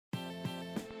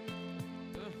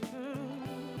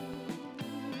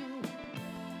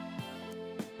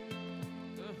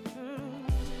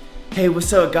Hey,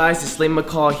 what's up guys, it's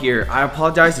McCall here. I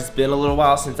apologize, it's been a little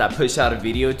while since I pushed out a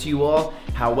video to you all.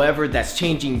 However, that's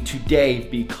changing today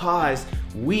because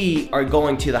we are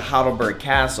going to the Heidelberg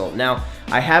Castle. Now,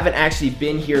 I haven't actually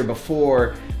been here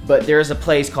before, but there's a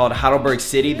place called Heidelberg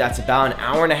City that's about an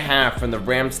hour and a half from the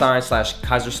Ramstein /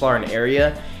 Kaiserslautern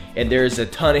area. And there's a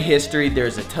ton of history,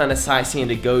 there's a ton of sightseeing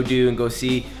to go do and go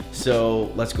see.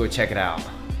 So let's go check it out.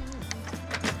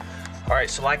 Alright,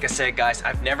 so like I said guys,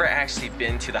 I've never actually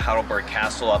been to the Heidelberg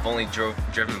Castle. I've only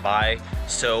driven by,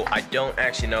 so I don't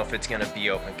actually know if it's going to be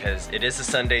open because it is a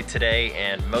Sunday today,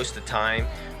 and most of the time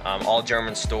all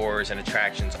German stores and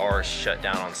attractions are shut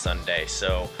down on Sunday.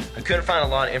 So I couldn't find a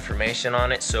lot of information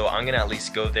on it, so I'm going to at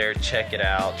least go there, check it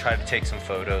out, try to take some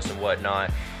photos and whatnot.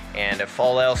 And if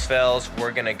all else fails,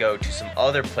 we're going to go to some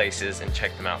other places and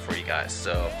check them out for you guys.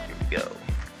 So here we go.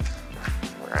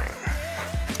 Alright.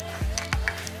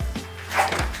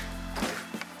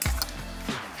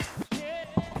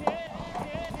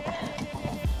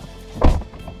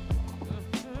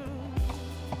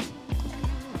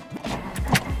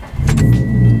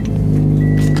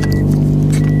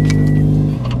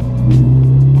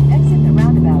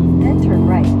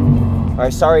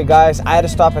 Alright, sorry guys, I had to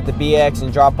stop at the BX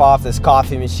and drop off this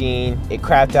coffee machine. It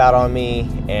crapped out on me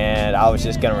and I was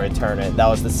just gonna return it. That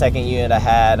was the second unit I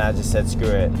had and I just said screw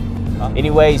it.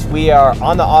 Anyways, we are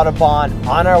on the Autobahn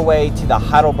on our way to the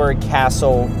Heidelberg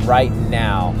Castle right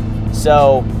now.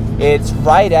 So it's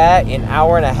right at an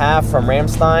hour and a half from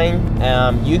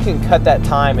Ramstein. You can cut that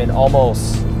time in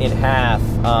almost in half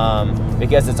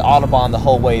because it's Autobahn the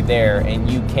whole way there, and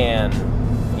you can,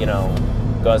 you know,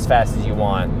 go as fast as you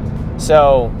want.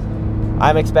 So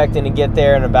I'm expecting to get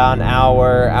there in about an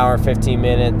hour and 15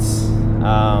 minutes.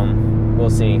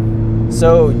 We'll see.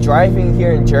 So driving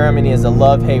here in Germany is a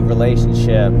love-hate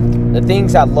relationship. The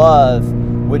things I love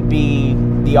would be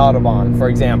the Autobahn, for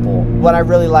example. What I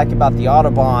really like about the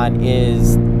Autobahn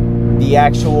is the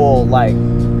actual, like,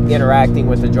 interacting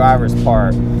with the driver's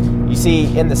part. You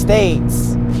see, in the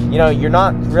States, you know, you're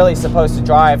not really supposed to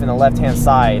drive in the left-hand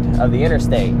side of the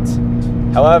interstate.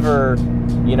 However,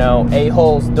 you know,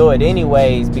 a-holes do it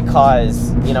anyways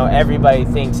because, you know, everybody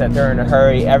thinks that they're in a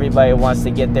hurry. Everybody wants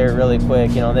to get there really quick,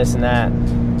 you know, this and that.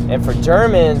 And for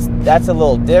Germans, that's a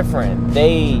little different.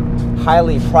 They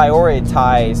highly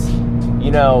prioritize,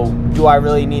 you know, do I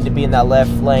really need to be in that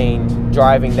left lane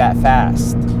driving that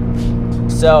fast?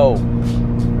 So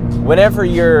whenever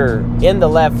you're in the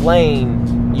left lane,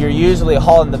 you're usually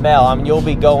hauling the mail. I mean, you'll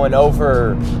be going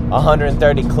over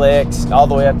 130 clicks all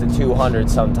the way up to 200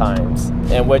 sometimes,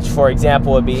 and which, for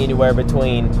example, would be anywhere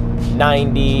between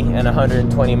 90 and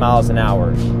 120 miles an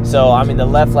hour. So, I mean, the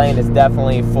left lane is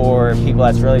definitely for people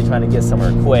that's really trying to get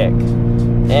somewhere quick.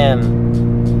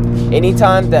 And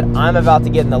anytime that I'm about to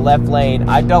get in the left lane,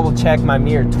 I double check my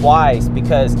mirror twice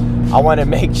because I want to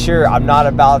make sure I'm not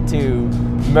about to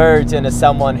merge into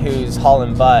someone who's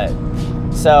hauling butt.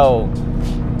 So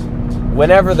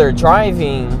whenever they're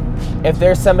driving, if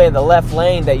there's somebody in the left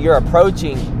lane that you're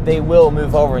approaching, they will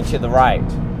move over and to the right.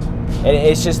 And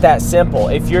it's just that simple.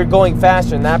 If you're going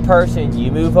faster than that person, you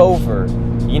move over.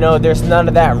 You know, there's none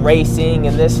of that racing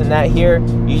and this and that here.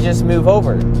 You just move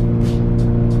over.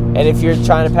 And if you're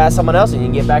trying to pass someone else, and you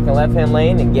can get back in the left-hand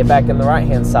lane and get back in the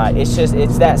right-hand side. It's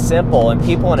that simple. And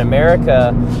people in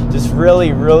America just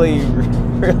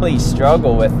really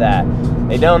struggle with that.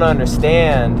 They don't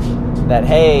understand that,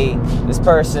 hey, this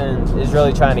person is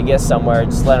really trying to get somewhere,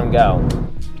 just let them go.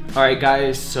 Alright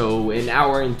guys, so an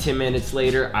hour and 10 minutes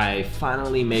later, I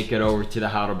finally make it over to the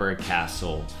Heidelberg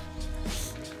Castle.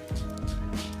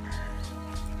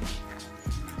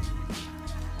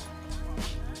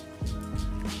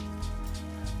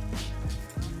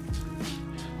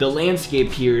 The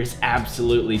landscape here is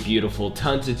absolutely beautiful,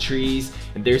 tons of trees,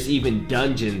 and there's even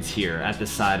dungeons here at the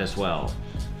side as well.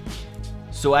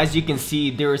 So as you can see,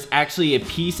 there was actually a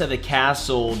piece of the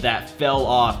castle that fell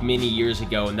off many years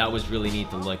ago, and that was really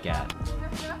neat to look at.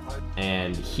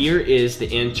 And here is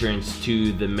the entrance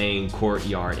to the main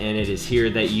courtyard, and it is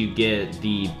here that you get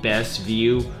the best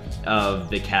view of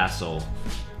the castle.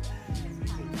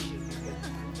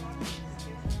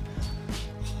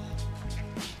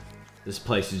 This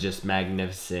place is just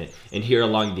magnificent, and here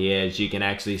along the edge you can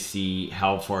actually see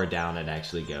how far down it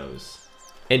actually goes.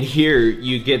 And here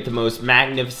you get the most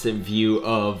magnificent view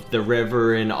of the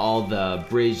river and all the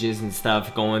bridges and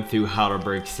stuff going through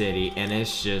Heidelberg City, and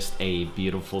it's just a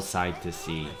beautiful sight to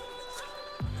see.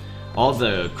 All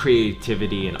the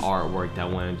creativity and artwork that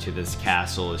went into this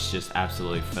castle is just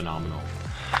absolutely phenomenal.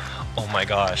 Oh my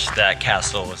gosh, that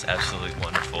castle was absolutely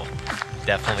wonderful.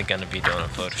 Definitely gonna be doing a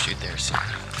photo shoot there soon.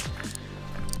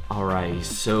 Alright,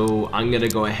 so I'm gonna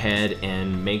go ahead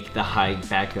and make the hike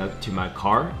back up to my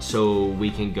car so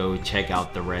we can go check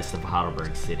out the rest of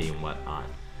Heidelberg City and whatnot.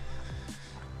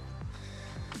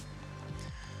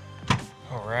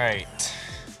 Alright.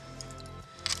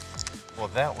 Well,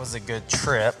 that was a good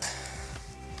trip.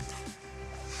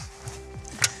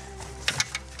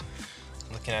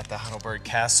 Looking at the Heidelberg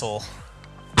Castle,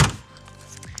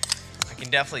 I can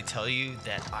definitely tell you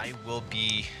that I will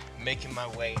be making my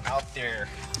way out there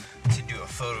to do a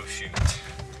photo shoot.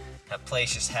 That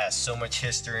place just has so much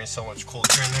history and so much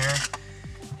culture in there.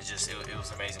 It was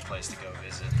an amazing place to go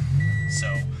visit.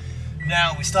 So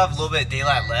now we still have a little bit of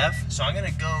daylight left, so I'm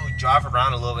gonna go drive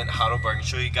around a little bit in Heidelberg and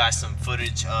show you guys some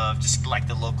footage of just like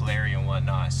the local area and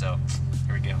whatnot. So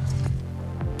here we go.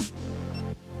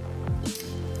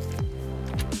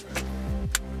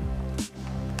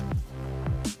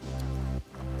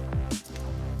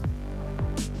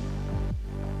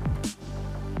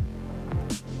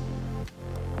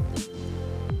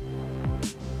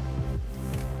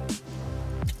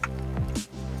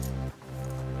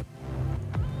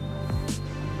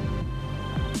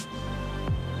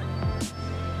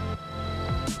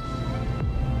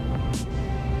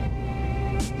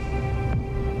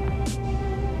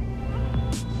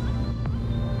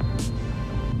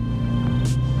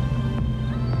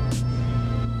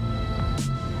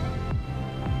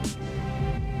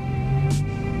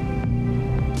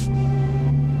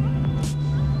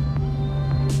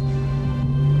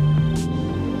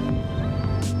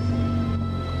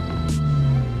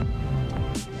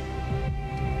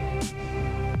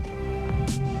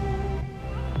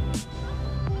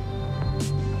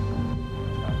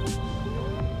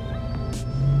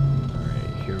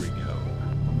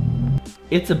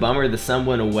 It's a bummer the sun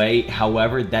went away.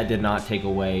 However, that did not take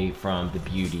away from the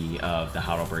beauty of the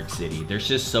Heidelberg city. There's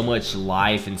just so much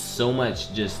life and so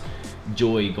much just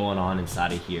joy going on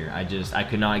inside of here. I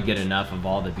could not get enough of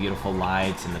all the beautiful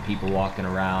lights and the people walking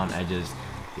around.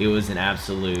 It was an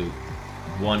absolute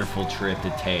wonderful trip to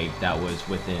take that was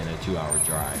within a 2-hour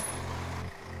drive.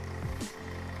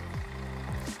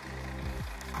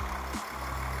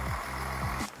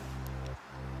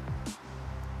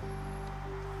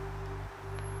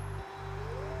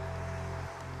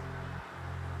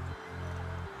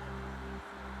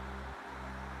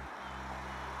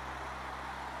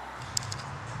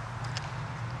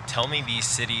 Tell me these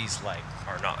cities like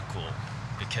are not cool,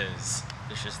 because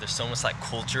there's so much like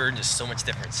culture and just so much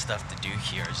different stuff to do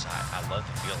here. So I love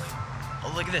the feeling.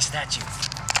 Oh, look at this statue.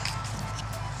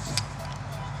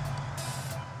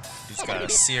 He's got a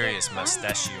serious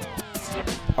mustachio.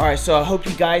 Alright, so I hope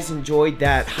you guys enjoyed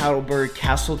that Heidelberg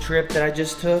Castle trip that I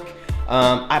just took.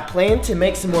 I plan to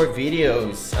make some more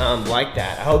videos like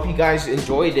that. I hope you guys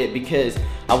enjoyed it, because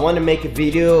I want to make a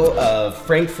video of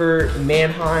Frankfurt,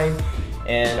 Mannheim,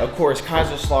 and of course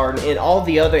Kaiserslautern and all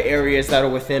the other areas that are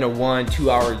within a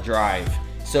 1-2 hour drive.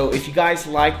 So if you guys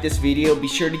like this video, be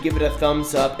sure to give it a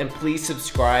thumbs up and please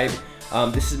subscribe.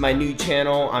 This is my new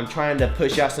channel. I'm trying to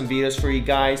push out some videos for you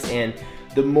guys, and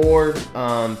the more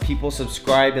people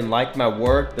subscribe and like my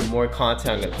work, the more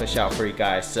content I'm gonna push out for you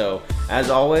guys. So as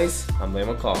always, I'm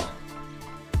McCall.